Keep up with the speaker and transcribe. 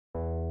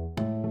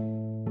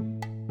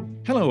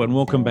Hello and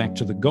welcome back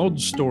to the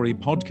God's Story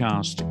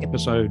podcast,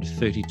 episode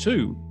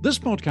 32. This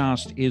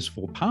podcast is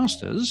for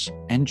pastors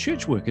and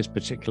church workers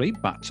particularly,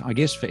 but I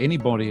guess for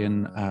anybody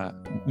in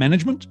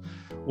management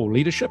or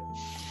leadership.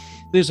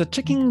 There's a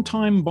ticking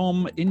time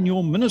bomb in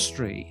your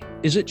ministry.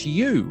 Is it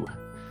you?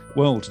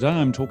 Well, today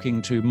I'm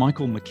talking to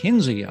Michael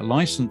McKenzie, a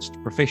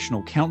licensed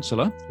professional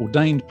counsellor,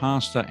 ordained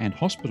pastor and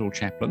hospital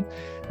chaplain,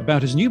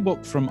 about his new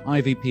book from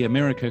IVP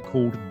America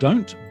called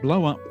Don't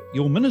Blow Up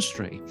Your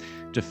Ministry: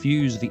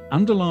 Diffuse the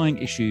Underlying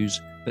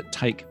Issues That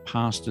Take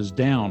Pastors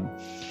Down.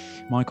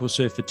 Michael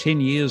served for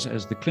 10 years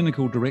as the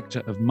clinical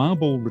director of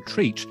Marble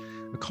Retreat,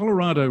 a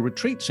Colorado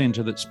retreat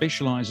center that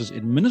specializes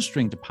in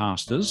ministering to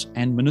pastors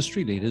and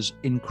ministry leaders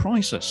in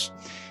crisis.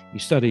 He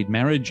studied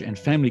marriage and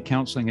family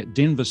counseling at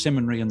Denver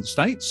Seminary in the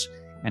States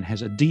and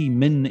has a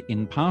D.Min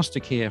in pastor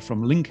care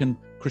from Lincoln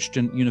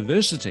Christian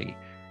University.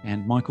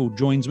 And Michael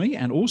joins me,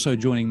 and also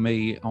joining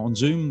me on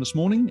Zoom this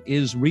morning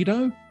is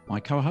Rido,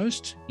 my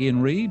co-host,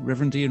 Ian Reid,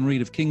 Reverend Ian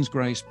Reid of King's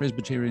Grace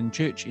Presbyterian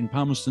Church in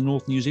Palmerston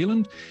North, New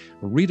Zealand.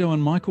 Rido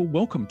and Michael,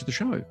 welcome to the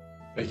show.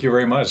 Thank you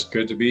very much.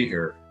 Good to be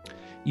here.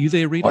 You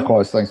there, Rido?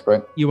 Likewise, thanks,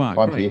 Brent. You are,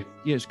 I'm great. here.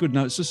 Yes, good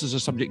notes. This is a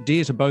subject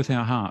dear to both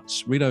our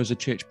hearts. Rido's a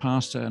church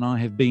pastor and I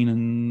have been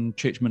in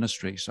church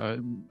ministry,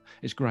 so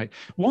it's great.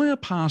 Why are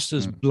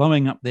pastors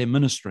blowing up their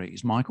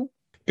ministries, Michael?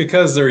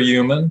 Because they're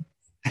human,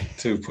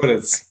 to put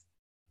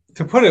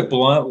it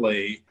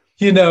bluntly.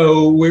 You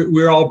know,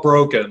 we're all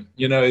broken,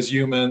 as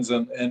humans,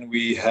 and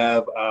we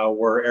have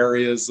our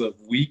areas of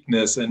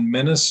weakness. And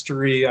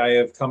ministry, I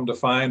have come to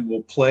find,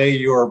 will play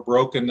your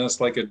brokenness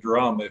like a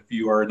drum if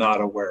you are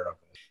not aware of it.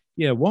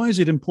 Yeah, why is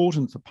it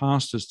important for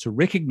pastors to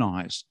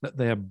recognize that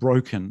they are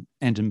broken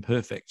and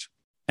imperfect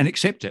and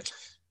accept it?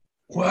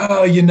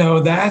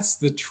 Well, that's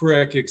the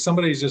trick.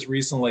 Somebody's just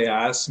recently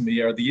asked me,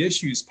 are the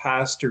issues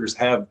pastors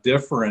have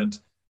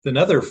different than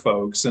other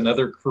folks and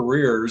other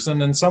careers?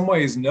 And in some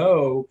ways,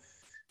 no.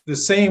 The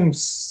same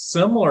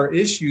similar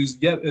issues,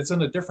 yet it's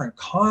in a different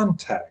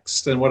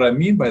context. And what I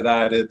mean by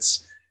that,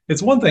 it's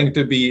one thing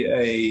to be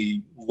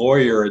a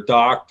lawyer, a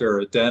doctor,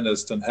 a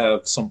dentist, and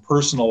have some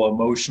personal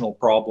emotional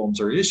problems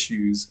or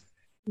issues.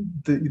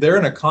 They're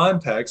in a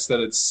context that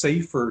it's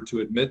safer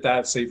to admit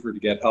that, safer to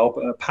get help.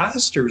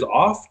 Pastors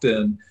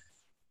often,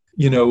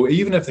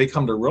 even if they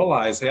come to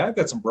realize, hey, I've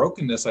got some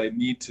brokenness I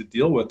need to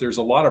deal with, there's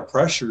a lot of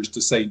pressures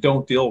to say,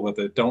 don't deal with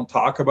it, don't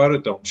talk about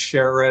it, don't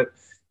share it.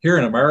 Here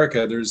in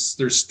America,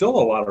 there's still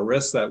a lot of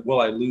risk that,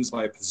 will I lose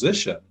my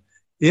position?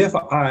 If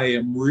I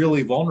am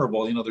really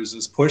vulnerable, there's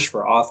this push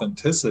for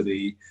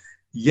authenticity,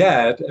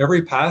 yet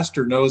every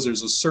pastor knows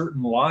there's a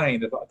certain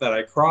line that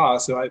I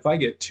cross. So if I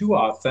get too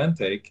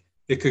authentic,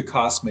 it could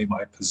cost me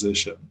my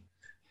position.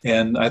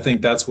 And I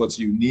think that's what's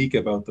unique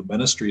about the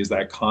ministry, is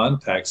that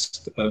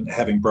context of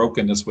having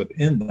brokenness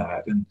within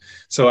that. And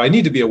so I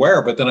need to be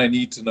aware, but then I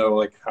need to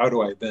know, how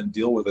do I then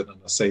deal with it in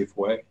a safe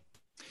way?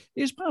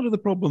 Is part of the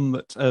problem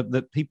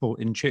that people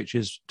in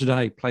churches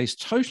today place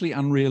totally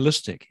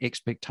unrealistic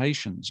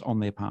expectations on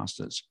their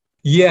pastors?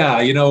 Yeah,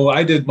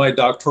 I did my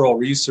doctoral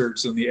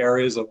research in the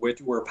areas of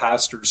where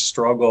pastors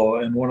struggle.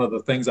 And one of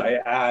the things I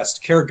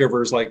asked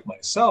caregivers like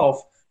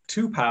myself,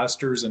 to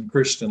pastors and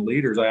Christian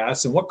leaders, I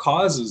asked them what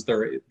causes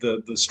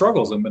the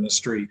struggles in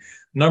ministry.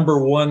 Number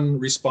one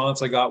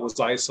response I got was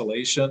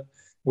isolation,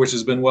 which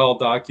has been well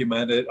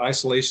documented.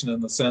 Isolation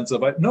in the sense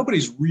of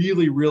nobody's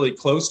really, really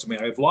close to me.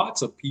 I have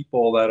lots of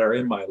people that are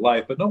in my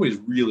life, but nobody's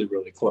really,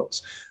 really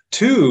close.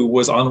 Two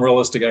was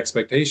unrealistic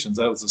expectations.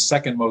 That was the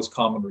second most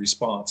common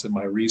response in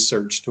my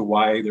research to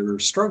why there are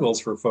struggles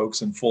for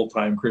folks in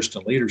full-time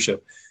Christian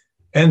leadership.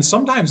 And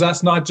sometimes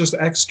that's not just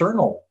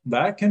external.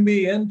 That can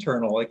be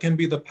internal. It can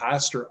be the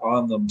pastor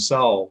on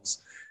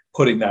themselves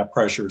putting that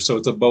pressure. So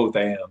it's a both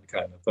and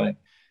kind of thing.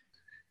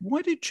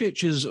 Why do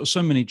churches, or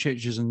so many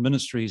churches and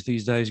ministries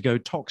these days, go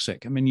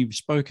toxic? I mean, you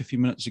spoke a few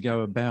minutes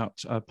ago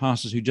about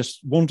pastors who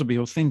just want to be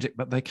authentic,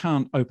 but they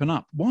can't open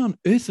up. Why on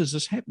earth is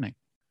this happening?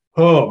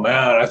 Oh,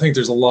 man, I think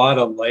there's a lot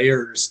of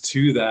layers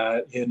to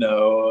that,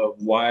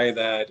 of why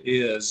that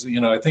is.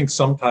 I think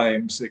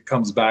sometimes it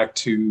comes back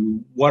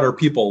to what are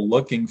people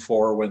looking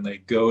for when they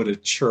go to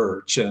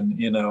church?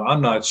 And,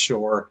 I'm not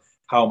sure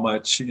how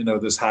much,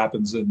 this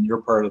happens in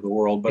your part of the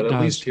world, but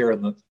at least here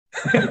in the...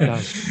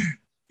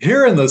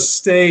 Here in the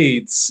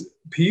States,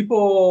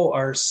 people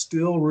are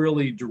still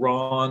really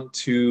drawn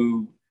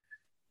to,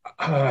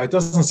 it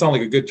doesn't sound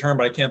like a good term,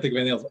 but I can't think of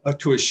anything else,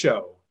 to a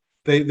show.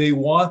 They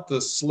want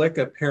the slick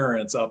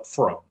appearance up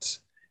front.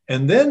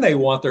 And then they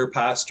want their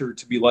pastor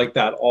to be like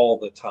that all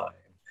the time.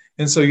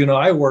 And so,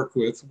 I work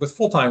with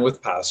full-time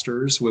with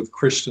pastors, with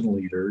Christian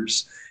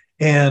leaders.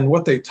 And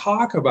what they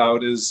talk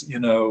about is,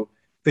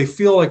 they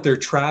feel like they're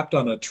trapped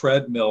on a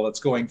treadmill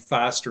that's going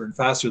faster and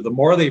faster. The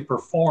more they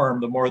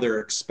perform, the more they're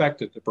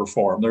expected to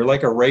perform. They're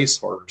like a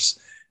racehorse.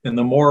 And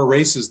the more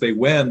races they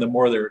win, the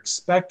more they're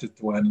expected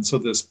to win. And so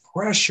this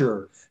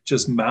pressure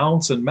just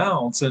mounts and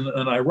mounts. And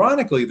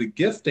ironically, the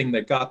gifting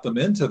that got them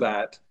into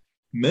that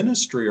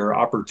ministry or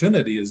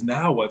opportunity is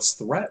now what's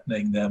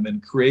threatening them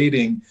and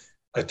creating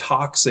a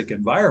toxic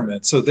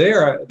environment. So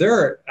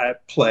they're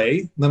at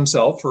play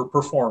themselves for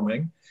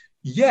performing,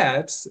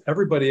 yet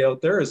everybody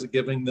out there is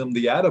giving them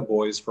the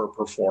attaboys for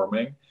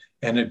performing,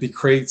 and it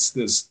creates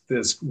this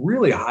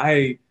really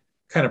high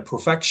kind of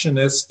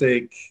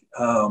perfectionistic,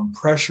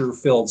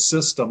 pressure-filled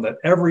system that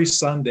every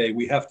Sunday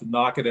we have to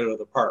knock it out of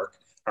the park.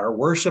 Our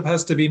worship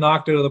has to be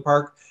knocked out of the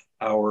park.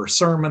 Our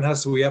sermon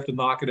we have to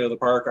knock it out of the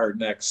park. Our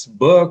next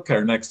book,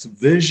 our next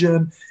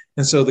vision.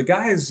 And so the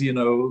guys,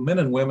 men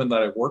and women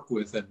that I work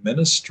with in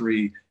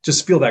ministry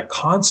just feel that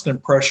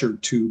constant pressure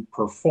to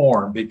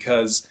perform,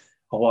 because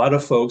a lot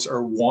of folks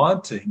are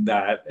wanting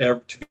that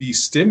to be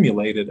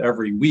stimulated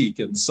every week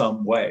in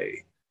some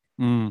way.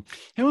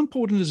 How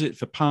important is it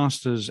for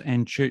pastors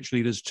and church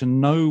leaders to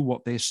know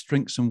what their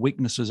strengths and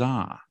weaknesses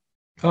are?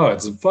 Oh,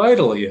 it's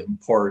vitally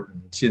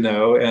important,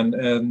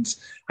 and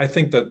I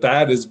think that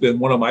has been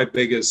one of my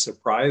biggest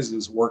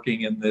surprises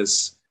working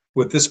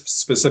with this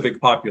specific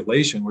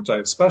population, which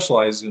I've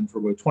specialized in for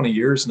about 20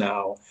 years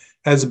now,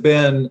 has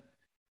been,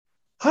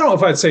 I don't know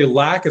if I'd say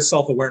lack of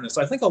self-awareness.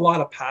 I think a lot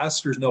of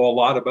pastors know a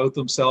lot about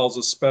themselves,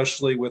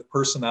 especially with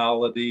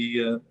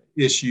personality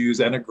issues,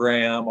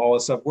 Enneagram, all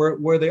this stuff.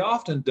 Where they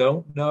often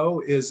don't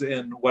know is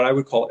in what I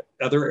would call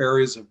other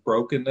areas of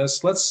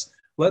brokenness. Let's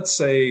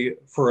say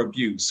for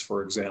abuse,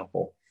 for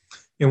example.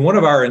 In one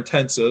of our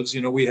intensives,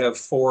 we have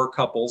 4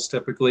 couples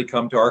typically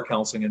come to our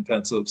counseling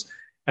intensives.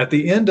 At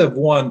the end of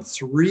one,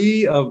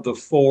 3 of the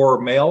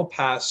 4 male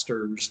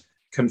pastors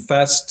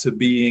confessed to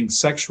being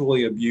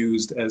sexually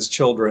abused as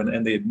children,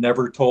 and they had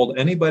never told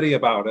anybody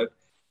about it.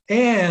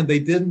 And they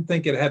didn't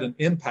think it had an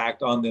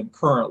impact on them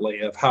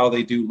currently of how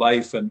they do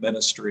life and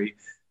ministry.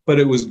 But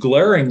it was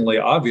glaringly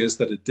obvious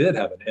that it did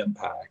have an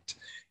impact.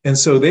 And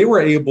so they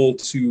were able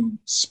to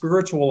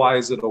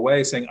spiritualize it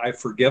away, saying, I've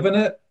forgiven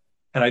it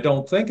and I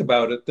don't think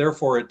about it,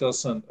 therefore it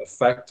doesn't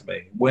affect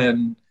me.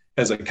 When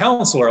as a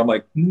counselor, I'm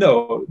like,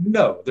 no,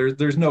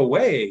 there's no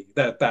way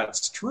that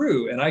that's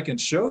true. And I can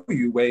show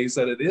you ways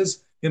that it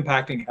is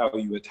impacting how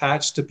you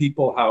attach to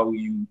people, how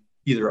you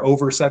either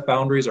overset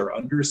boundaries or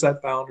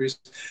underset boundaries.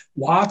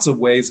 Lots of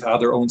ways how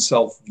their own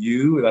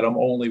self-view, that I'm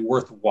only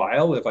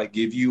worthwhile if I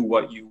give you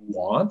what you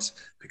want,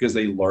 because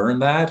they learn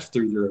that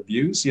through their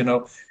abuse.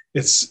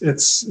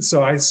 It's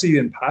so I see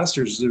in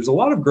pastors, there's a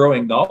lot of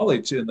growing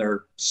knowledge in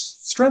their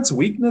strengths,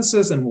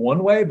 weaknesses in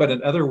one way, but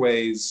in other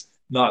ways,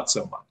 not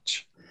so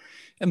much.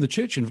 And the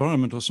church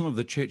environment, or some of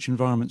the church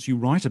environments you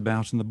write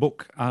about in the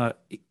book, are,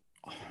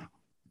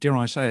 dare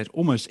I say it,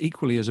 almost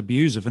equally as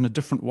abusive in a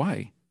different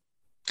way.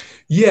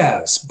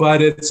 Yes,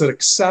 but it's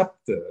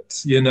accepted,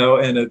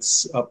 and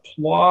it's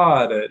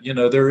applauded.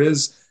 There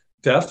is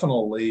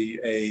definitely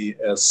a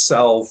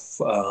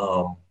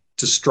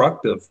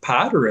self-destructive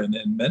pattern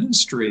in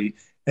ministry.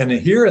 And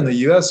here in the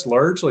U.S.,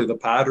 largely the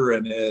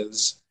pattern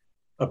is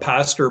a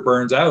pastor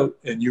burns out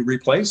and you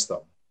replace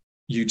them.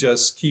 You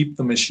just keep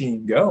the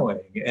machine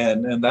going.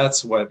 And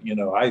that's what,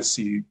 I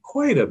see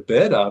quite a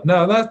bit of.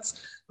 Now,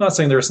 that's not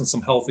saying there isn't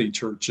some healthy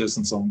churches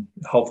and some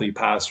healthy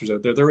pastors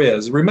out there. There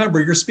is. Remember,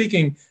 you're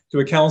speaking to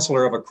a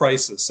counselor of a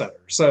crisis center.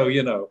 So,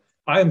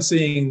 I'm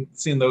seeing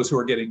those who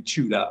are getting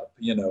chewed up,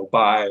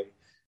 by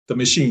the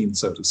machine,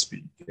 so to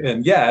speak.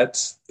 And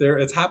yet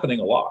it's happening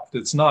a lot.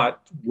 It's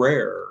not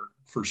rare,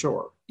 for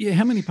sure. Yeah.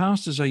 How many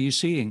pastors are you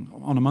seeing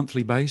on a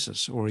monthly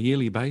basis or a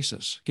yearly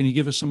basis? Can you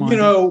give us some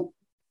idea?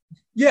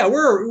 Yeah,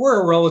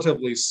 we're a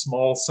relatively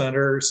small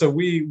center, so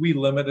we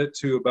limit it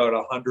to about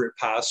 100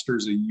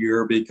 pastors a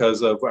year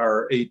because of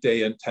our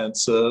 8-day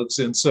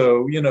intensives. And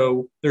so,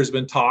 there's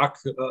been talk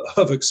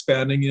of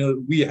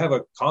expanding. We have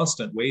a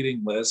constant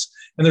waiting list,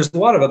 and there's a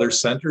lot of other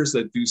centers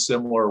that do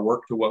similar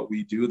work to what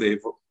we do.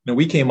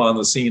 We came on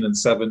the scene in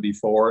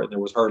 '74, and there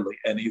was hardly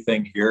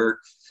anything here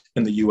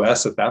in the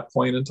U.S. at that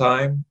point in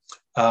time.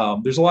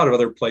 There's a lot of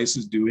other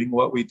places doing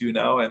what we do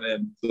now,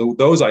 and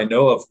those I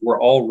know of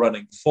were all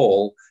running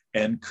full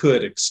and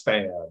could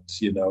expand,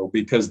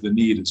 because the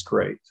need is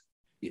great.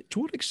 To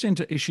what extent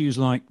are issues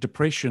like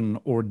depression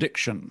or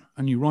addiction,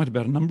 and you write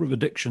about a number of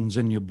addictions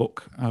in your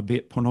book, be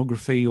it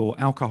pornography or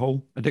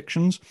alcohol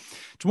addictions,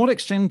 to what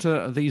extent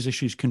are these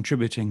issues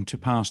contributing to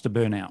pastor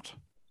burnout?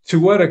 To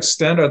what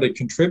extent are they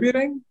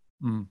contributing?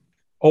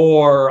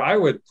 Or I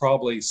would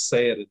probably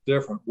say it a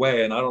different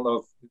way, and I don't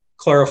know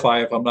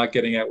clarify if I'm not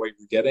getting at what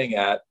you're getting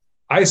at.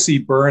 I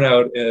see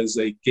burnout as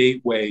a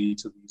gateway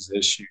to these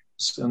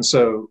issues. And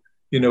so,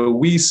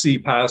 we see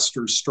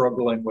pastors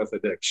struggling with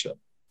addiction.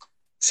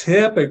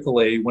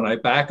 Typically, when I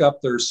back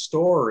up their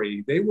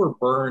story, they were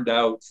burned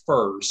out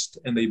first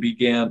and they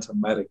began to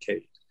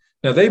medicate.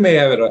 Now, they may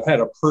have had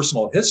a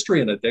personal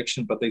history in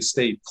addiction, but they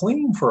stayed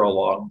clean for a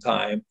long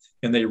time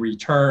and they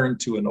returned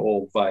to an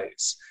old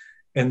vice.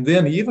 And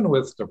then even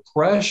with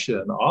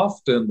depression,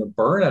 often the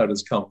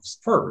burnout comes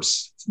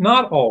first.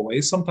 Not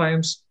always.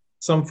 Sometimes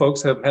some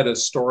folks have had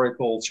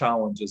historical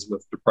challenges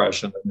with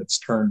depression and it's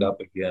turned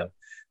up again.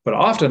 But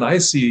often I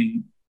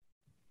see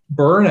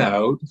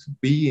burnout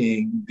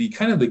being the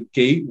kind of the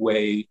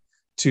gateway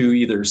to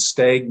either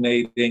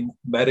stagnating,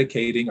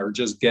 medicating, or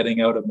just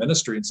getting out of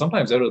ministry, and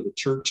sometimes out of the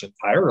church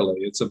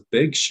entirely. It's a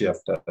big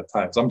shift at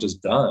times. I'm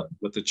just done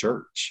with the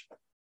church.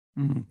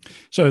 Mm.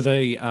 So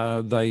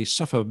they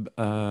suffer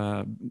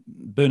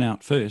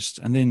burnout first,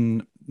 and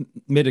then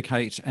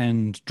medicate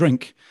and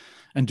drink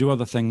and do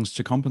other things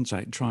to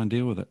compensate and try and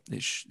deal with it.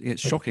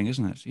 It's shocking,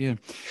 isn't it? Yeah.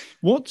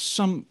 What's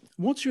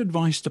your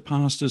advice to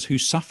pastors who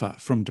suffer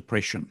from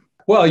depression?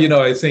 Well,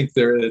 I think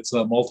it's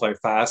a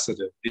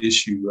multifaceted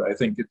issue. I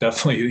think it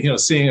definitely,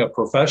 seeing a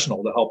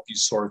professional to help you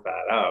sort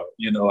that out.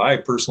 I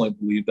personally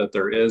believe that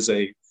there is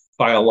a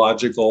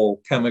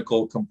biological,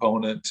 chemical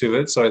component to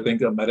it. So I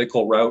think a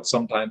medical route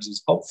sometimes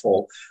is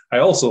helpful. I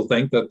also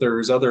think that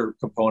there's other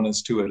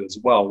components to it as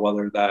well,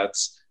 whether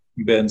that's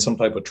been some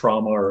type of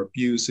trauma or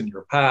abuse in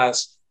your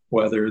past,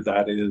 whether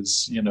that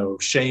is,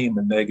 shame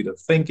and negative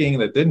thinking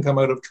that didn't come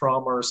out of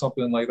trauma or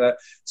something like that.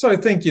 So I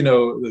think,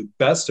 the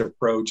best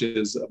approach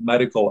is a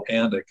medical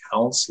and a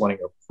counseling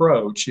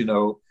approach.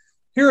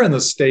 Here in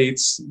the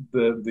States,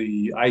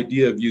 the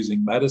idea of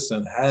using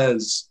medicine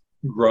has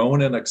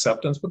grown in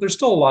acceptance, but there's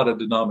still a lot of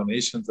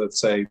denominations that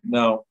say,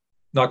 no,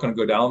 not going to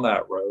go down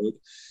that road.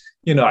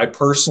 I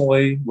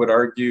personally would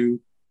argue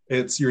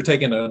you're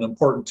taking an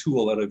important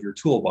tool out of your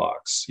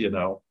toolbox,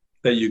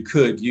 that you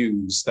could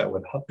use that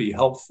would be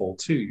helpful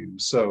to you.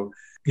 So,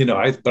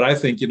 I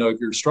think, if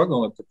you're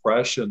struggling with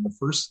depression, the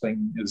first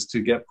thing is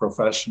to get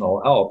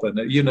professional help. And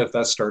even if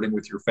that's starting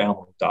with your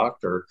family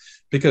doctor,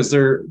 because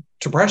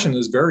depression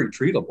is very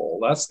treatable.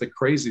 That's the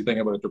crazy thing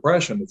about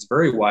depression. It's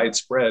very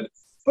widespread,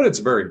 but it's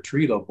very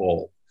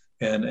treatable,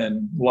 and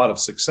a lot of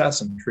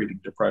success in treating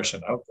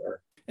depression out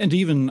there. And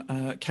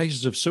even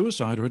cases of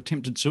suicide or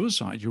attempted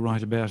suicide you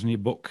write about in your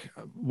book.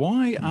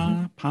 Why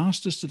are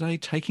pastors today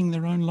taking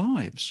their own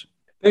lives?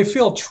 They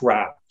feel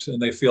trapped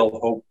and they feel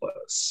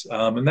hopeless.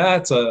 And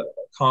that's a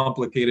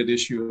complicated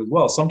issue as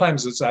well.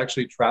 Sometimes it's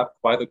actually trapped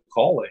by the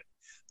calling.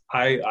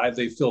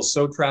 They feel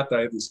so trapped that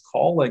I have this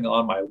calling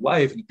on my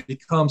life, and it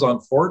becomes,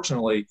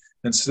 unfortunately,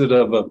 instead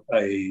of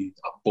a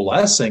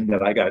blessing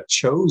that I got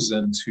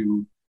chosen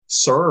to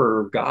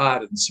serve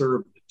God and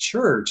serve the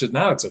church, and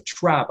now it's a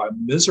trap.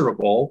 I'm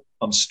miserable.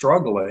 I'm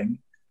struggling.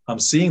 I'm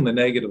seeing the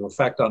negative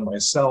effect on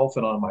myself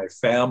and on my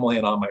family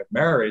and on my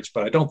marriage,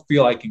 but I don't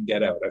feel I can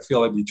get out. I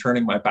feel I'd be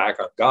turning my back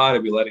on God.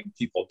 I'd be letting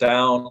people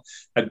down.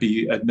 I'd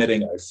be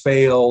admitting I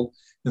failed.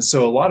 And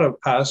so a lot of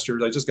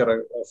pastors, I just got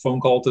a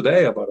phone call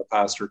today about a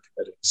pastor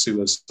committing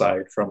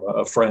suicide from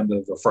a friend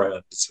of a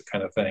friend. It's the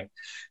kind of thing.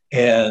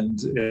 And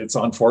it's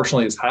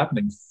unfortunately is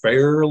happening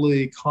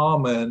fairly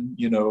common,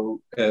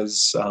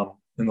 as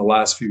in the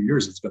last few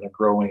years, it's been a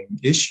growing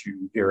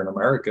issue here in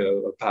America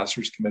of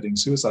pastors committing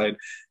suicide.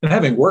 And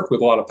having worked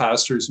with a lot of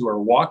pastors who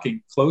are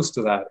walking close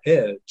to that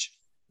edge,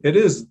 it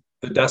is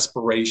the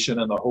desperation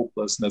and the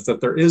hopelessness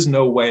that there is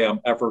no way I'm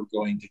ever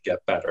going to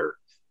get better.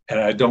 And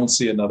I don't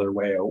see another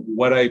way.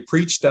 What I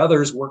preach to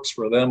others works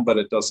for them, but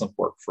it doesn't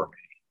work for me.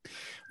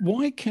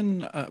 Why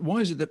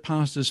is it that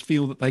pastors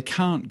feel that they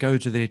can't go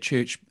to their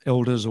church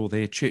elders or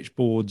their church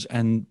boards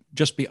and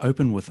just be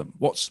open with them?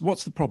 What's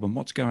the problem?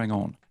 What's going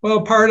on?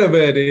 Well, part of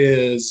it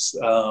is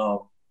the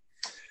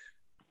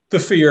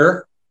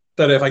fear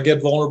that if I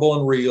get vulnerable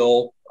and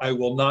real, I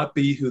will not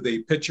be who they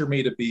picture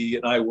me to be,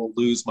 and I will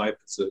lose my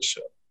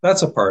position.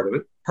 That's a part of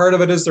it. Part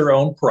of it is their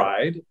own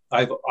pride.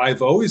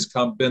 I've always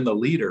been the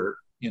leader.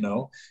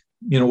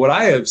 What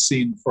I have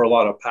seen for a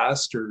lot of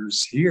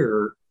pastors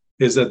here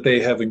is that they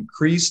have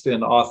increased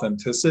in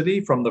authenticity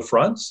from the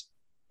front,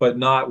 but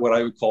not what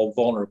I would call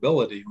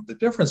vulnerability. The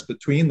difference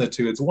between the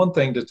two, it's one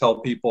thing to tell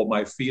people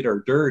my feet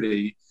are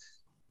dirty,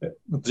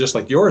 just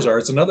like yours are.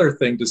 It's another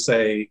thing to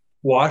say,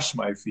 wash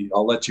my feet,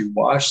 I'll let you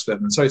wash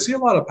them. And so I see a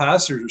lot of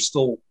pastors are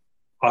still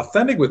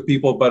authentic with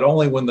people, but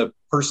only when the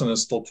person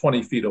is still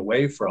 20 feet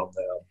away from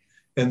them.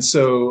 And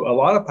so a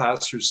lot of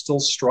pastors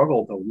still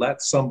struggle to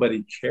let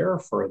somebody care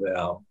for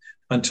them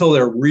until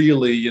they're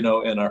really, in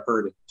a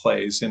hurting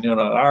place. And,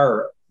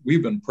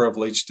 we've been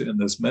privileged in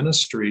this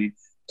ministry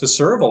to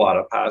serve a lot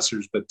of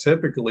pastors, but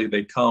typically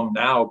they come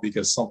now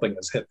because something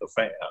has hit the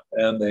fan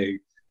and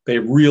they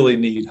really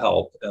need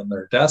help and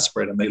they're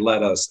desperate, and they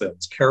let us then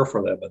care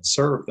for them and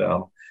serve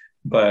them.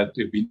 But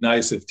it'd be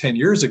nice if 10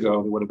 years ago,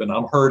 it would have been,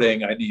 I'm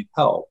hurting, I need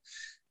help.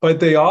 But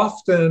they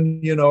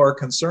often, are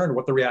concerned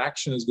what the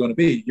reaction is going to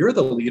be. You're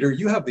the leader,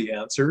 you have the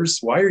answers.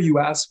 Why are you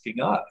asking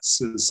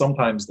us? Is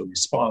sometimes the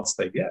response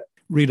they get.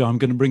 Rita, I'm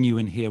going to bring you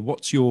in here.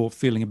 What's your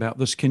feeling about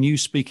this? Can you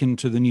speak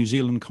into the New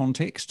Zealand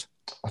context?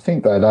 I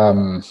think that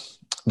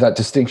that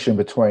distinction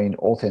between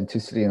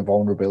authenticity and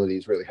vulnerability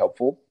is really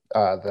helpful.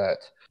 That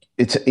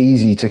it's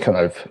easy to kind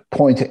of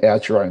point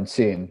out your own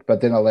sin,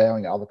 but then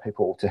allowing other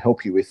people to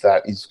help you with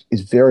that is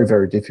very,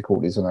 very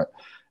difficult, isn't it?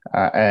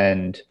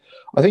 And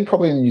I think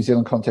probably in the New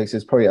Zealand context,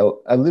 there's probably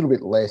a little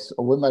bit less,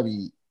 or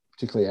maybe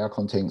particularly our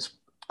context,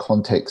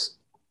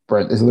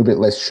 Brent, there's a little bit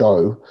less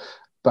show,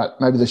 but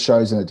maybe the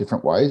show's in a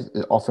different way.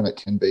 Often it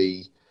can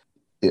be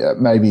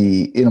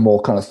maybe in a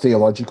more kind of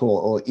theological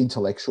or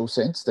intellectual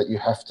sense that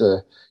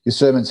your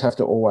sermons have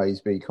to always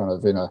be kind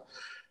of in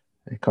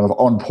kind of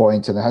on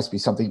point, and there has to be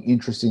something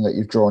interesting that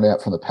you've drawn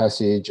out from the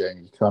passage,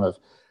 and you kind of.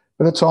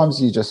 But at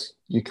times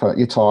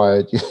you're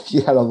tired.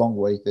 You had a long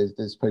week.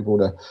 There's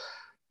people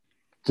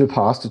to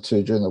pastor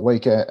to during the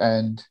week,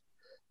 and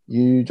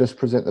you just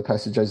present the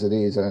passage as it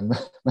is, and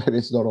maybe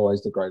it's not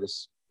always the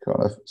greatest kind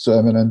of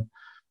sermon, and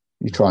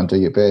you try and do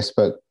your best,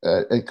 but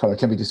it kind of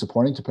can be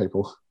disappointing to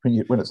people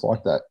when it's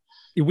like that.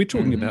 Yeah, we're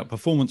talking about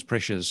performance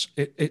pressures.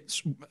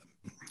 It's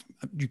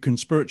you can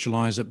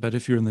spiritualize it, but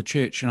if you're in the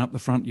church and up the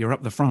front, you're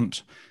up the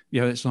front.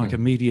 It's like a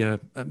media,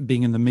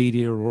 being in the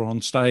media or on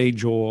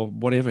stage or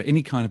whatever,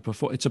 any kind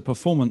of it's a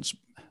performance.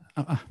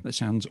 That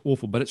sounds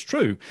awful, but it's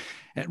true.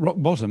 At rock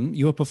bottom,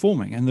 you are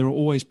performing, and there are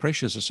always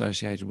pressures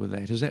associated with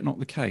that. Is that not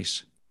the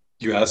case?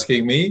 You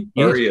asking me?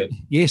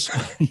 Yes.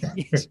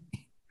 Yes.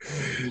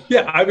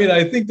 Yeah, I mean,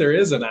 I think there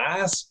is an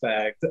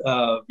aspect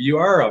of you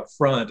are up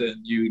front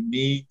and you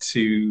need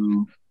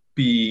to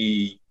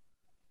be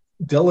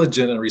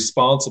diligent and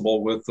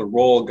responsible with the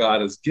role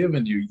God has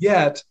given you.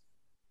 Yet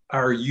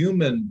our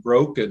human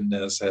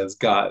brokenness has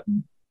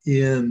gotten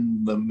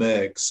in the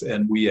mix,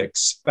 and we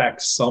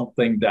expect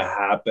something to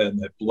happen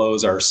that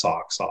blows our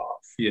socks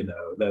off.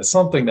 That's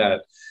something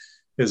that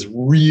is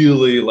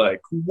really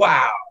like,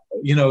 wow.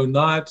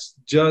 Not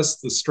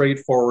just the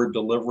straightforward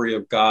delivery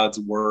of God's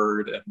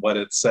word and what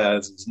it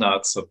says is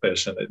not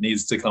sufficient. It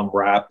needs to come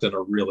wrapped in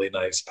a really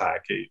nice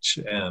package.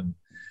 And,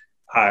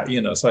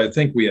 so I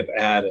think we have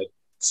added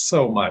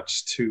so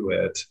much to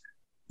it.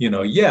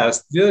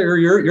 Yes,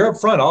 you're up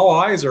front. All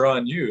eyes are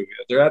on you.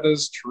 That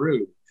is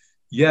true.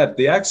 Yet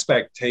the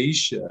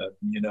expectation,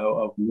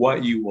 of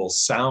what you will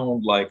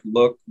sound like,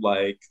 look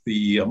like,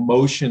 the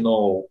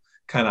emotional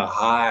kind of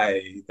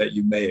high that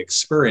you may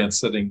experience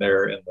sitting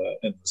there in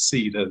the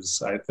seat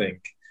has, I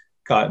think,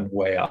 gotten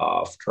way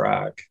off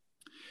track.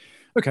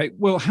 Okay,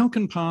 well, how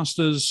can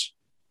pastors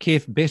care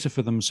better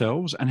for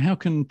themselves, and how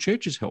can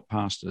churches help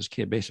pastors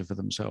care better for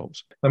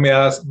themselves? Let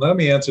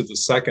me answer the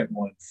second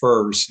one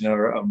first.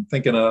 I'm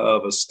thinking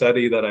of a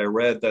study that I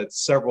read that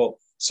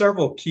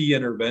several key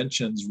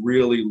interventions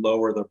really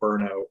lower the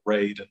burnout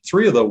rate. And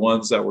three of the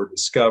ones that were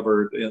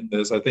discovered in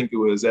this, I think it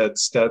was Ed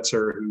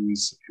Stetzer,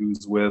 who's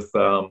with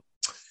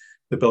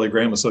the Billy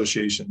Graham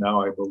Association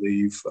now, I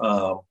believe.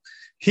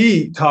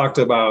 He talked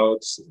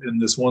about, in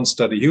this one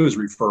study he was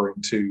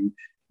referring to,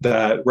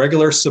 that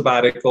regular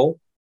sabbatical,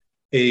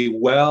 a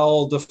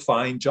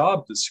well-defined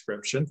job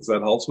description, because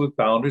that helps with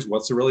boundaries.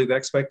 What's really the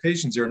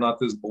expectations here? Not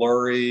this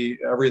blurry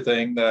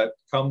everything that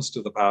comes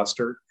to the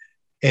pastor.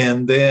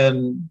 And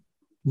then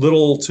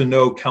little to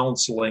no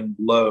counseling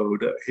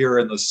load. Here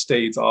in the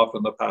States,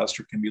 often the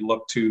pastor can be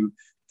looked to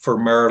for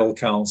marital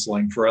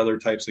counseling, for other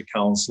types of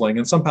counseling.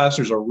 And some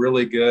pastors are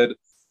really good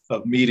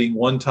of meeting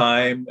one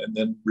time and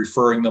then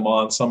referring them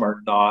on. Some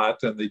are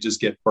not, and they just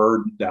get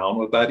burdened down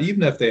with that.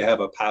 Even if they have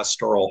a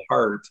pastoral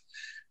heart,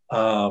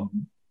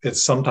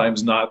 it's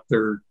sometimes not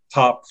their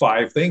top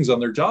 5 things on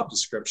their job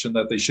description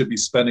that they should be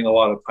spending a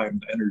lot of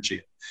time and energy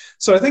in.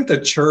 So I think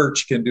the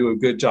church can do a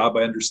good job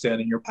by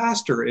understanding your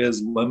pastor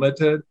is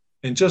limited.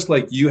 And just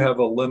like you have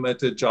a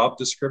limited job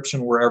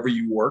description wherever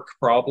you work,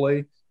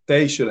 probably,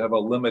 they should have a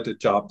limited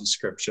job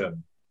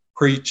description,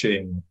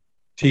 preaching,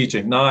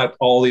 teaching, not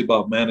all the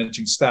above,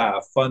 managing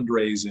staff,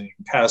 fundraising,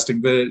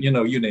 casting,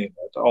 you name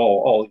it,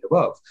 all the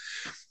above.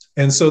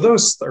 And so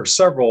those are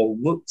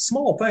several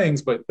small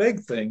things, but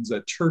big things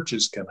that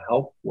churches can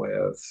help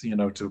with,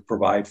 to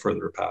provide for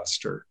their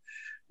pastor.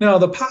 Now,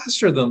 the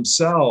pastor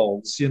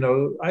themselves,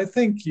 I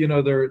think,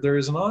 there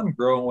is an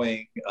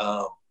ongoing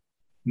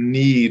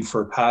need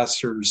for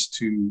pastors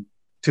to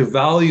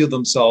value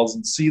themselves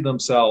and see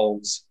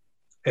themselves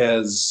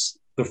as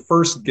the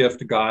first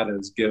gift God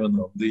has given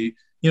them. We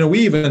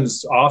even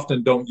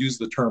often don't use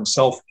the term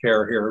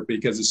self-care here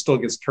because it still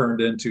gets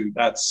turned into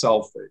that's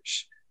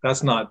selfish.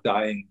 That's not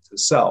dying to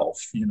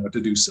self,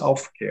 to do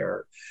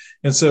self-care.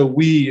 And so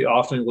we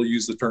often will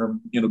use the term,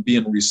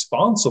 being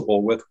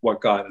responsible with what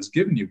God has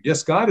given you.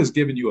 Yes, God has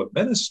given you a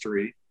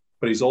ministry,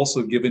 but he's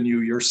also given you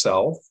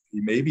yourself.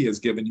 He maybe has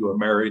given you a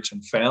marriage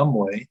and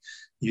family.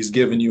 He's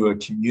given you a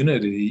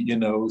community,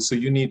 so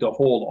you need to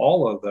hold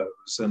all of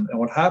those. And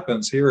what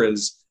happens here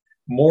is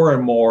more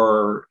and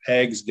more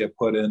eggs get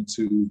put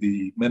into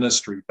the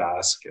ministry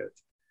basket.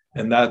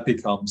 And that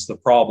becomes the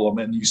problem.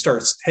 And you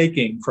start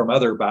taking from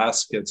other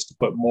baskets to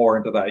put more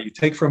into that. You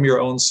take from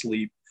your own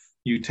sleep.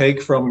 You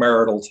take from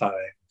marital time.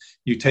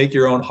 You take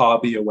your own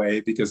hobby away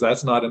because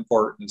that's not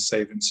important as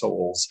saving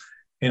souls.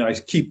 And I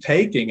keep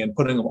taking and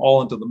putting them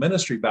all into the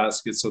ministry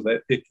basket so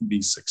that it can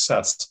be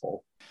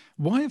successful.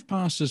 Why have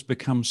pastors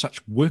become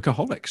such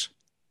workaholics?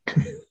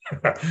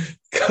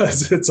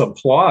 Because it's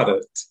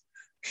applauded.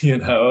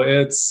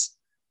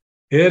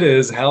 It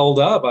is held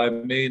up.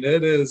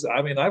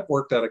 I've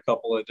worked at a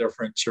couple of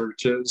different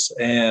churches,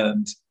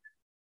 and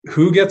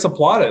who gets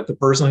applauded? The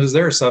person who's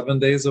there 7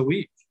 days a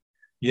week.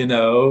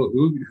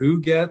 Who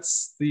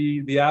gets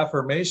the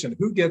affirmation?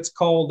 Who gets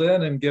called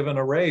in and given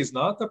a raise?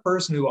 Not the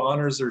person who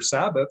honors their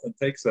Sabbath and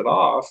takes it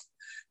off.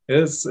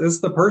 It's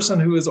the person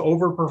who is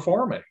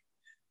overperforming.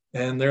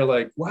 And they're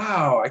like,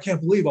 wow, I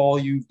can't believe all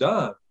you've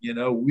done.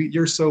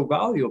 You're so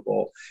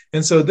valuable.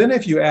 And so then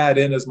if you add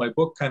in, as my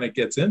book kind of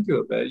gets into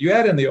a bit, you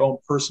add in the own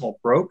personal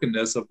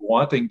brokenness of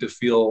wanting to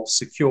feel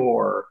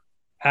secure,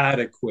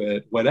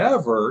 adequate,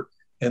 whatever.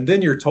 And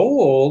then you're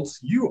told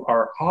you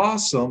are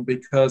awesome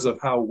because of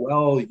how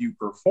well you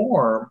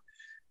perform.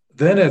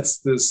 Then it's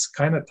this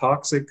kind of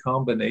toxic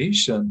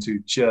combination to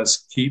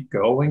just keep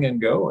going and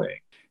going.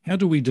 How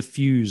do we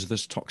diffuse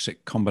this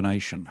toxic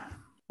combination?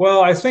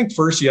 Well, I think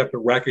first you have to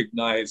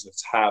recognize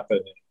it's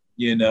happening.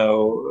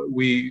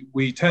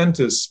 We tend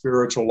to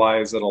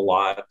spiritualize it a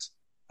lot,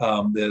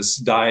 this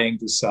dying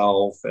to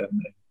self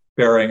and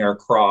bearing our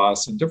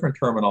cross and different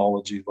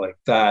terminology like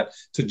that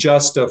to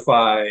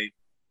justify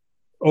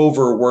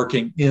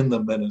overworking in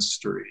the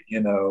ministry,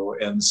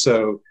 And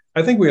so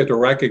I think we have to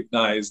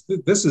recognize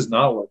that this is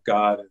not what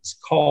God is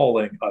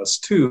calling us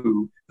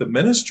to. The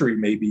ministry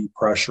may be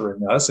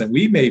pressuring us, and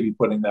we may be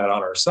putting that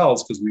on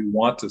ourselves because we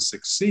want to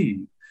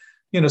succeed.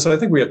 So I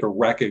think we have to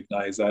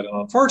recognize that.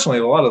 And unfortunately,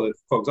 a lot of the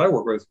folks I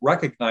work with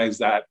recognize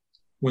that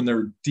when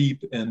they're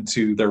deep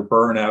into their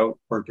burnout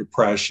or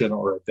depression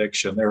or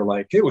addiction. They're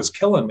like, it was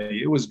killing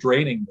me. It was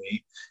draining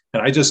me.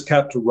 And I just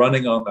kept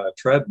running on that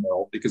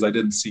treadmill because I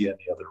didn't see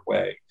any other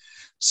way.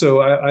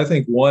 So I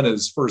think one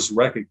is first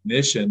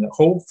recognition,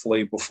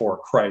 hopefully before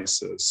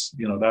crisis.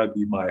 That would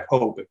be my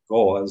hope and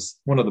goal. As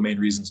one of the main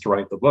reasons to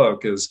write the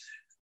book is,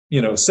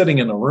 sitting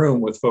in a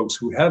room with folks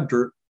who have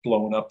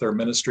blown up their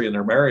ministry and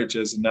their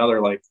marriages. And now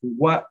they're like,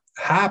 what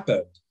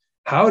happened?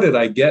 How did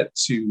I get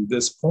to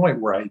this point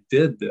where I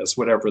did this,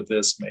 whatever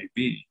this may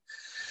be?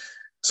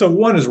 So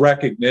one is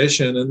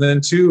recognition. And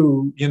then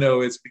two,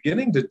 it's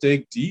beginning to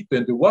dig deep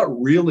into what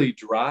really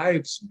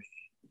drives me,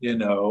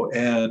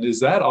 and is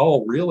that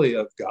all really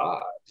of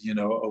God,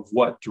 of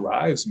what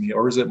drives me?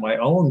 Or is it my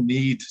own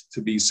need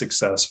to be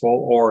successful?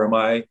 Or am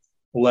I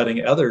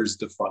letting others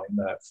define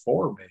that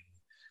for me?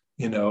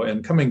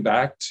 And coming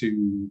back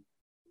to,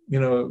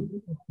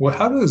 what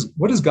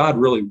does God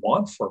really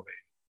want for me?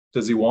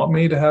 Does he want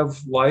me to have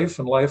life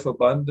and life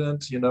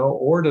abundant,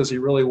 or does he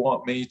really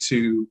want me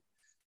to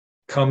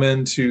come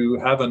into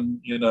heaven,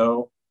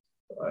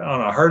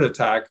 on a heart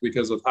attack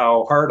because of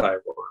how hard I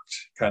worked,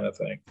 kind of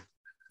thing?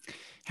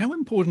 How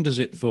important is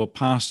it for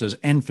pastors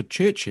and for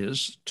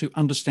churches to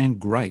understand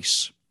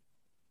grace?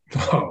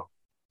 Oh,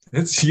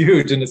 it's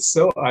huge. And it's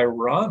so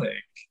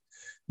ironic,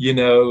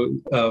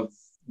 of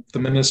the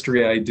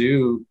ministry I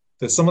do,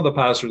 that some of the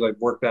pastors I've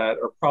worked at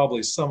are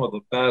probably some of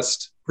the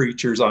best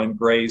preachers on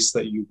grace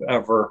that you've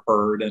ever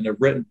heard and have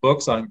written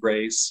books on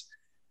grace.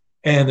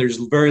 And there's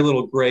very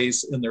little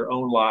grace in their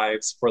own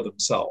lives for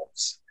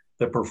themselves.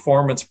 The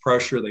performance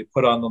pressure they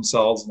put on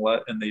themselves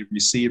and they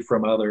receive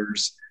from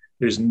others,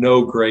 there's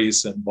no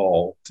grace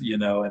involved,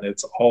 and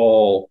it's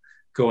all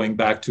going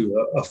back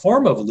to a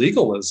form of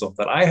legalism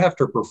that I have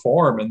to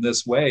perform in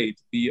this way to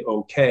be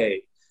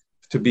okay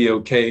to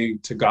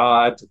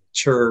God, to the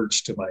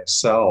church, to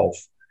myself.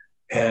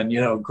 And,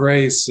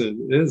 grace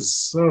is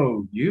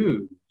so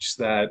huge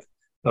that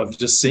of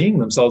just seeing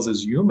themselves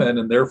as human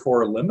and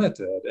therefore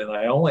limited. And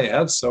I only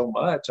have so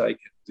much I can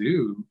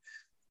do,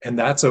 and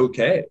that's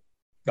okay.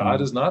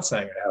 God is not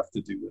saying I have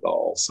to do it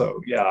all.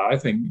 So, yeah, I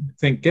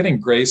think getting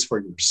grace for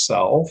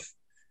yourself.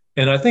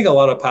 And I think a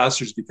lot of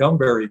pastors become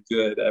very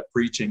good at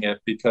preaching it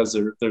because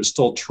they're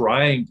still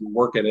trying to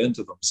work it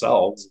into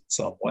themselves in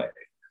some way.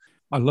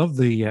 I love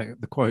the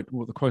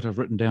quote I've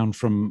written down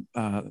from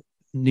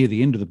near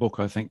the end of the book.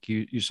 I think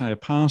you say a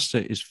pastor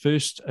is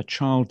first a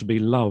child to be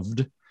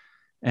loved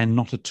and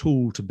not a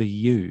tool to be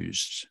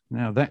used.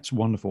 Now, that's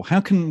wonderful. How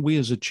can we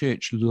as a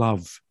church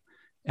love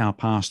our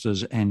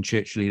pastors and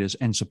church leaders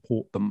and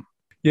support them?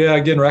 Yeah,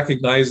 again,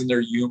 recognizing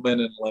they're human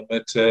and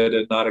limited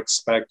and not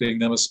expecting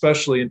them,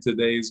 especially in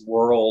today's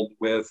world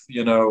with,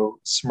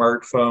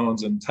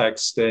 smartphones and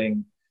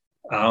texting.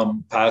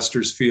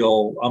 Pastors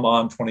feel I'm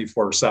on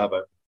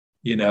 24/7,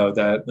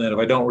 that if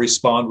I don't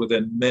respond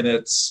within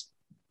minutes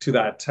to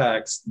that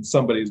text, then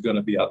somebody's going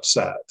to be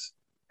upset.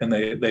 And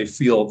they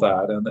feel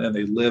that and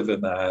they live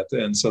in that.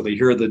 And so they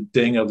hear the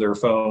ding of their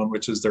phone,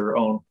 which is their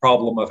own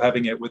problem of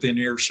having it within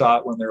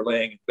earshot when they're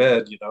laying in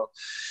bed,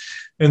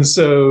 And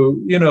so,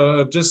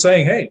 just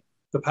saying, hey,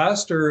 the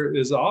pastor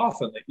is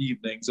off in the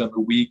evenings and the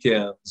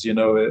weekends,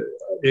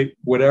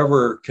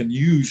 whatever can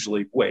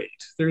usually wait.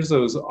 There's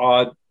those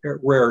odd,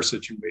 rare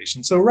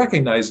situations. So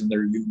recognizing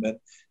they're human,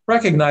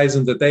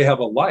 recognizing that they have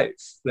a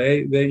life.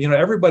 They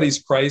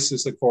everybody's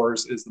crisis, of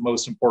course, is the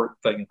most important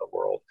thing in the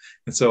world.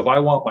 And so if I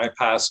want my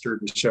pastor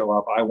to show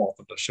up, I want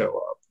them to show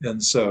up.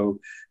 And so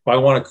if I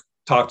want to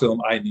talk to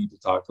them, I need to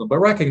talk to them. But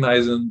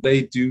recognizing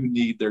they do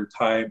need their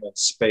time and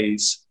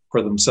space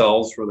for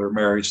themselves, for their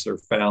marriage, their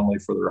family,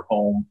 for their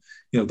home,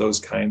 those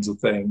kinds of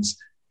things.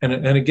 And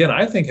again,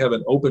 I think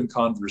having open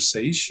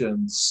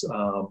conversations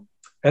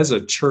as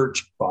a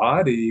church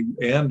body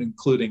and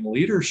including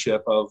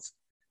leadership of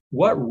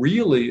what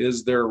really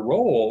is their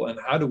role and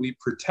how do we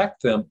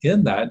protect them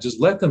in that?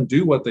 Just let them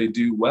do what they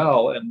do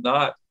well and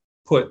not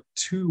put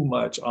too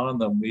much on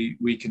them.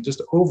 We can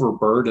just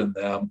overburden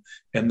them,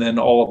 and then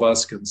all of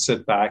us can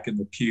sit back in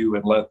the pew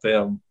and let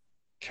them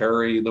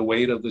carry the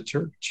weight of the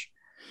church.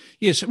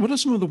 Yes. What are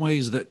some of the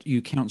ways that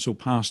you counsel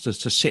pastors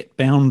to set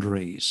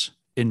boundaries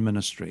in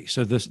ministry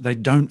so they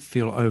don't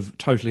feel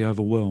totally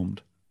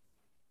overwhelmed?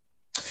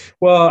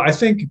 Well, I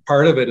think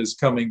part of it is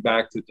coming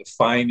back to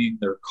defining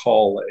their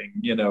calling,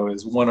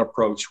 is one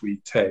approach we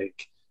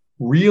take.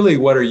 Really,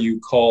 what are you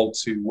called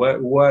to?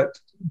 What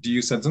do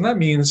you sense? And that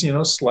means,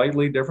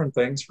 slightly different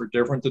things for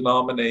different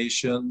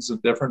denominations and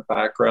different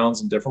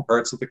backgrounds and different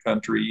parts of the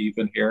country,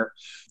 even here.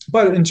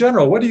 But in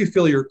general, what do you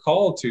feel you're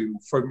called to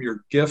from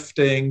your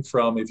gifting,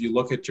 from if you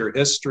look at your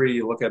history,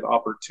 you look at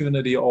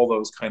opportunity, all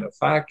those kind of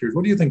factors?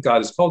 What do you think God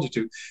has called you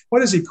to?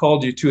 What has he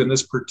called you to in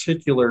this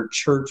particular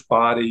church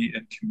body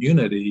and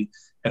community?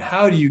 And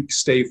how do you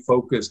stay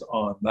focused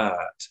on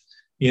that?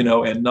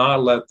 And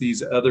not let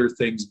these other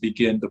things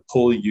begin to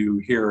pull you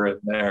here and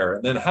there.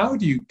 And then how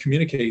do you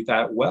communicate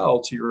that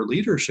well to your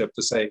leadership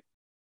to say,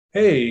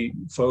 hey,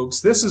 folks,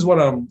 this is what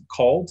I'm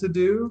called to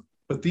do,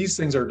 but these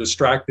things are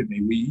distracting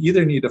me. We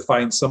either need to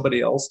find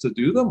somebody else to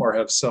do them or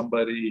have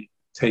somebody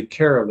take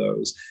care of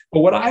those.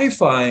 But what I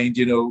find,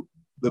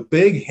 the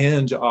big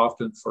hinge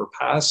often for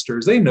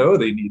pastors, they know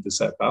they need to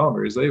set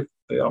boundaries.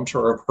 I'm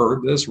sure I've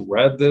heard this,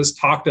 read this,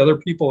 talked to other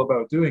people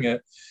about doing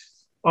it.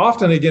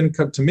 Often, again,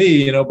 come to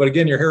me, but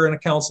again, you're hearing a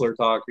counselor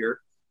talk here,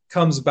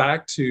 comes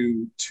back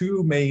to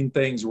two main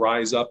things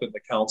rise up in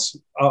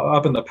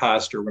the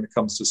pastor when it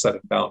comes to setting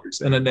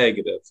boundaries, in a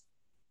negative: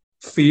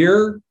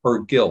 fear or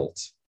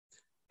guilt.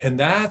 And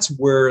that's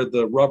where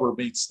the rubber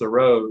meets the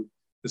road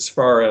as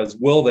far as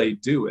will they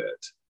do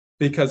it?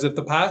 Because if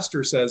the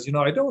pastor says,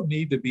 I don't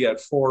need to be at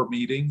 4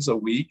 meetings a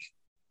week,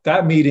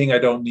 that meeting I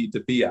don't need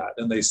to be at,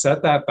 and they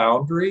set that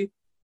boundary,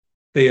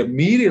 they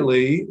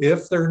immediately,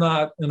 if they're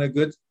not in a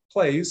good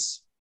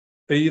place,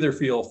 they either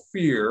feel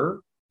fear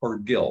or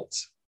guilt,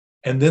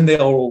 and then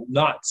they'll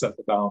not set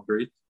the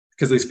boundary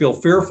because they feel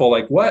fearful.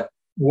 Like, what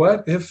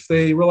if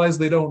they realize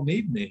they don't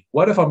need me?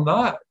 What if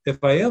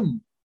I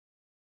am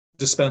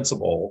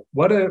dispensable?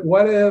 What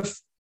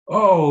if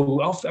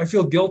I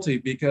feel guilty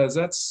because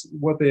that's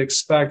what they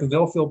expect, and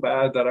they'll feel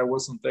bad that I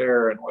wasn't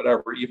there and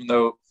whatever, even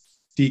though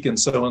deacon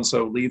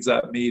so-and-so leads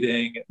that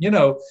meeting,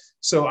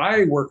 so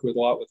I work with a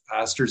lot with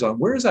pastors on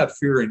where's that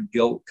fear and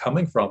guilt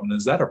coming from? And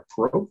is that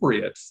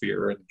appropriate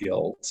fear and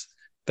guilt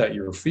that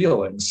you're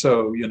feeling?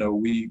 So,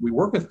 we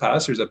work with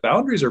pastors that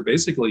boundaries are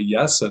basically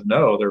yes and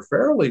no. They're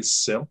fairly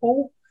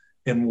simple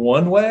in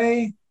one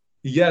way,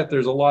 yet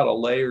there's a lot of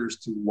layers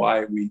to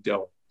why we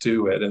don't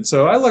do it. And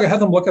so I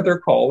had them look at their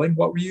calling.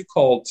 What were you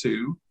called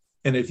to?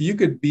 And if you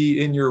could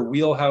be in your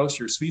wheelhouse,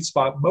 your sweet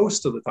spot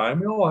most of the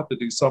time, we all have to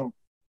do some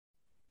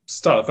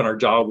stuff in our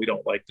job we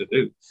don't like to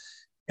do.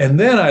 And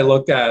then I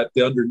look at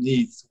the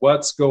underneath,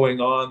 what's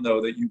going on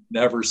though that you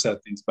never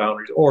set these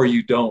boundaries, or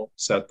you don't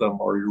set them,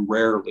 or you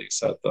rarely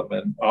set them.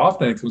 And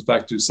often it comes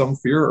back to some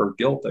fear or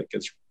guilt that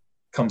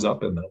comes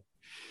up in them.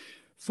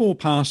 For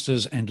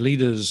pastors and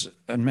leaders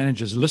and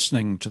managers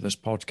listening to this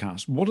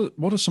podcast,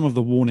 what are some of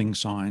the warning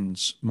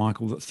signs,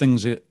 Michael, that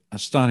things are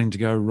starting to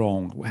go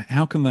wrong?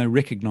 How can they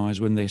recognize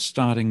when they're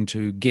starting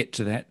to get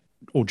to that,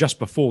 or just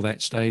before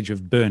that stage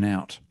of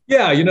burnout?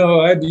 Yeah,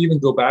 I'd even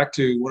go back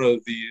to one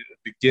of the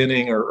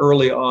beginning or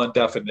early on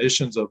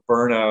definitions of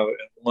burnout. And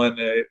one,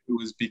 it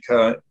was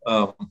because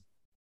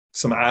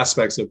some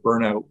aspects of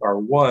burnout are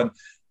one,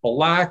 a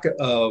lack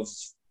of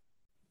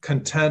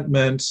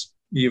contentment,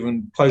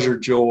 even pleasure,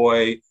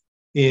 joy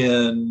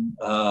in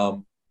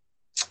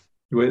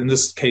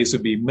this case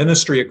would be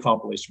ministry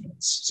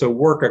accomplishments. So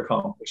work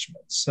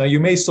accomplishments. Now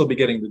you may still be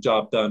getting the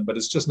job done, but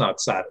it's just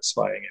not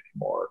satisfying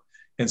anymore.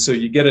 And so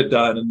you get it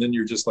done, and then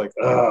you're just like,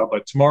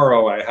 but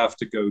tomorrow I have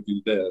to go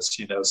do this,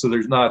 So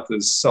there's not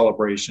this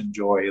celebration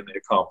joy in the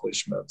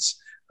accomplishments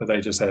that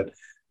I just had.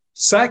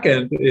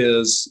 Second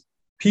is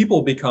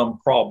people become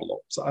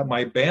problems. My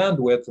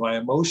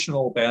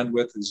emotional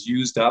bandwidth is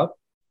used up,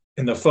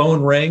 and the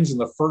phone rings, and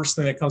the first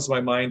thing that comes to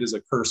my mind is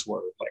a curse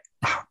word. Like,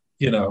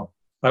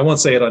 I won't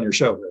say it on your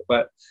show here,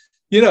 but,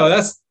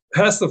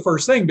 that's the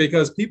first thing,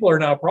 because people are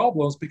now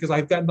problems because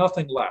I've got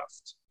nothing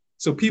left.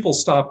 So people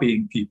stop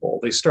being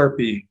people, they start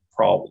being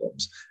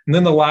problems. And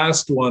then the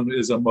last one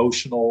is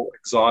emotional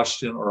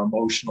exhaustion or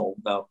emotional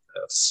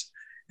numbness.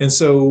 And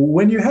so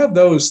when you have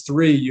those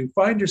three, you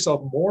find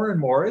yourself more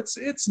and more,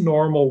 it's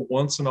normal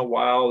once in a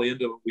while, the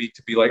end of a week,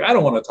 to be like, I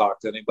don't want to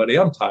talk to anybody.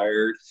 I'm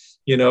tired.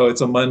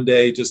 It's a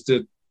Monday, just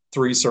did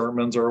 3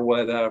 sermons or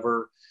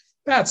whatever.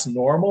 That's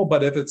normal.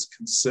 But if it's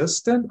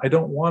consistent, I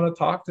don't want to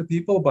talk to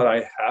people, but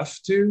I have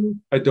to.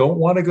 I don't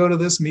want to go to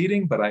this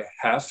meeting, but I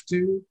have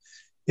to.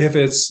 If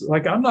it's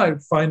like, I'm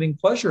not finding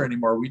pleasure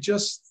anymore. We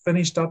just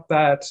finished up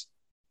that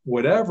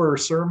whatever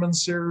sermon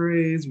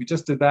series. We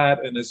just did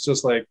that. And it's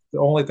just like, the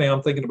only thing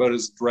I'm thinking about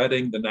is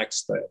dreading the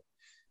next thing,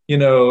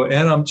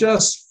 and I'm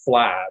just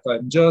flat.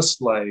 I'm just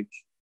like,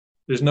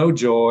 there's no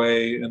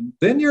joy. And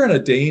then you're in a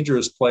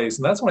dangerous place.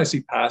 And that's when I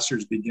see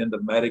pastors begin to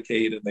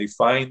medicate, and they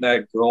find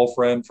that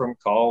girlfriend from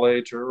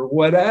college or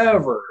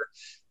whatever.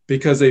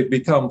 because they've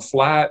become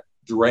flat,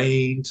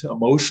 drained,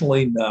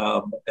 emotionally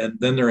numb, and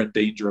then they're in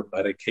danger of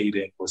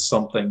medicating with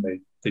something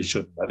they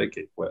shouldn't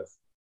medicate with.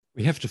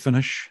 We have to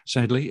finish,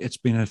 sadly. It's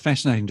been a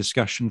fascinating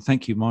discussion.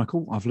 Thank you,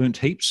 Michael. I've learnt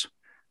heaps.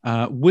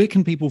 Where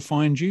can people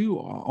find you?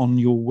 On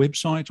your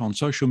website, on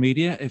social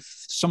media?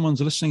 If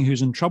someone's listening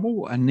who's in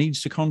trouble and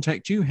needs to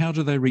contact you, how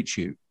do they reach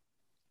you?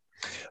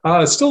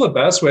 It's still the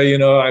best way.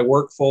 I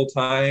work full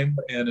time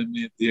and I'm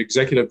the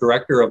executive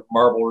director of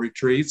Marble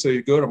Retreat. So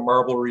you go to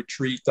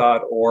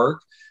marbleretreat.org.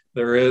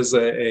 There is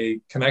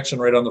a connection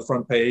right on the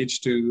front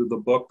page to the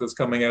book that's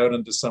coming out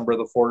on December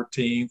the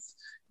 14th.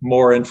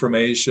 More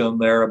information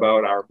there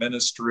about our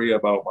ministry,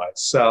 about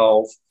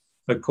myself.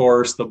 Of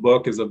course, the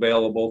book is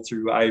available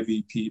through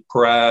IVP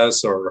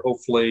Press or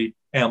hopefully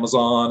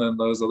Amazon and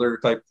those other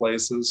type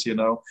places,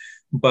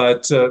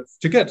 But to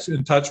get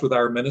in touch with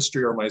our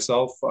ministry or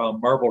myself,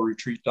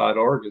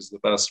 marbleretreat.org is the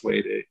best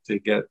way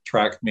to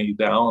track me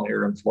down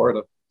here in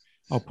Florida.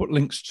 I'll put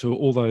links to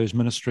all those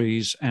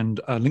ministries and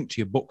a link to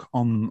your book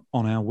on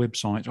our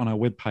website, on our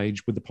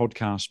webpage with the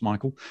podcast,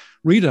 Michael.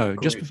 Rido,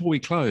 just before we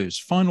close,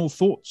 final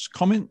thoughts,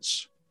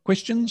 comments,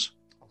 questions?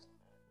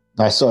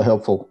 That's so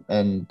helpful.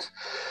 And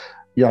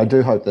I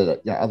do hope that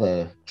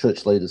other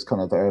church leaders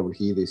kind of are able to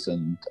hear this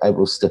and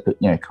able to step it,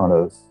 kind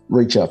of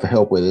reach out for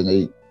help where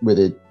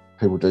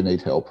people do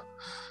need help.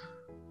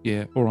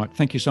 Yeah, all right.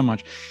 Thank you so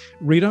much.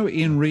 Rido,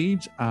 Ian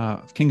Reid,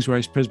 King's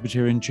Grace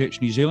Presbyterian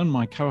Church New Zealand,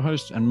 my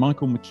co-host, and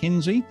Michael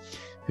McKenzie,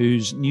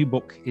 whose new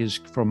book is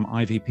from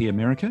IVP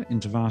America,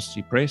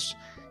 InterVarsity Press,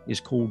 is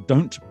called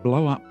Don't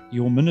Blow Up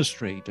Your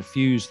Ministry,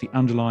 Diffuse the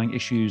Underlying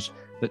Issues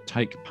That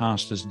Take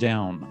Pastors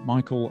Down.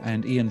 Michael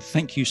and Ian,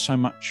 thank you so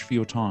much for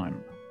your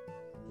time.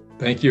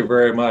 Thank you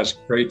very much.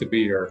 Great to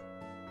be here.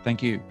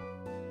 Thank you.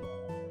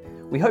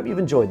 We hope you've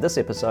enjoyed this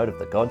episode of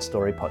the God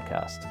Story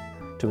Podcast.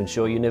 To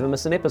ensure you never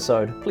miss an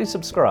episode, please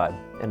subscribe.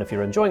 And if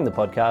you're enjoying the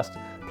podcast,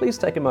 please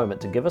take a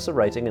moment to give us a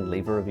rating and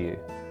leave a review.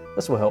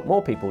 This will help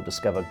more people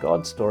discover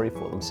God's story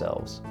for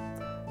themselves.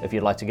 If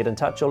you'd like to get in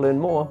touch or learn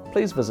more,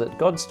 please visit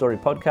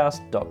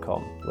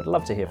godstorypodcast.com. We'd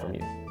love to hear from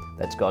you.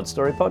 That's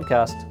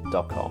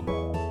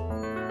godstorypodcast.com.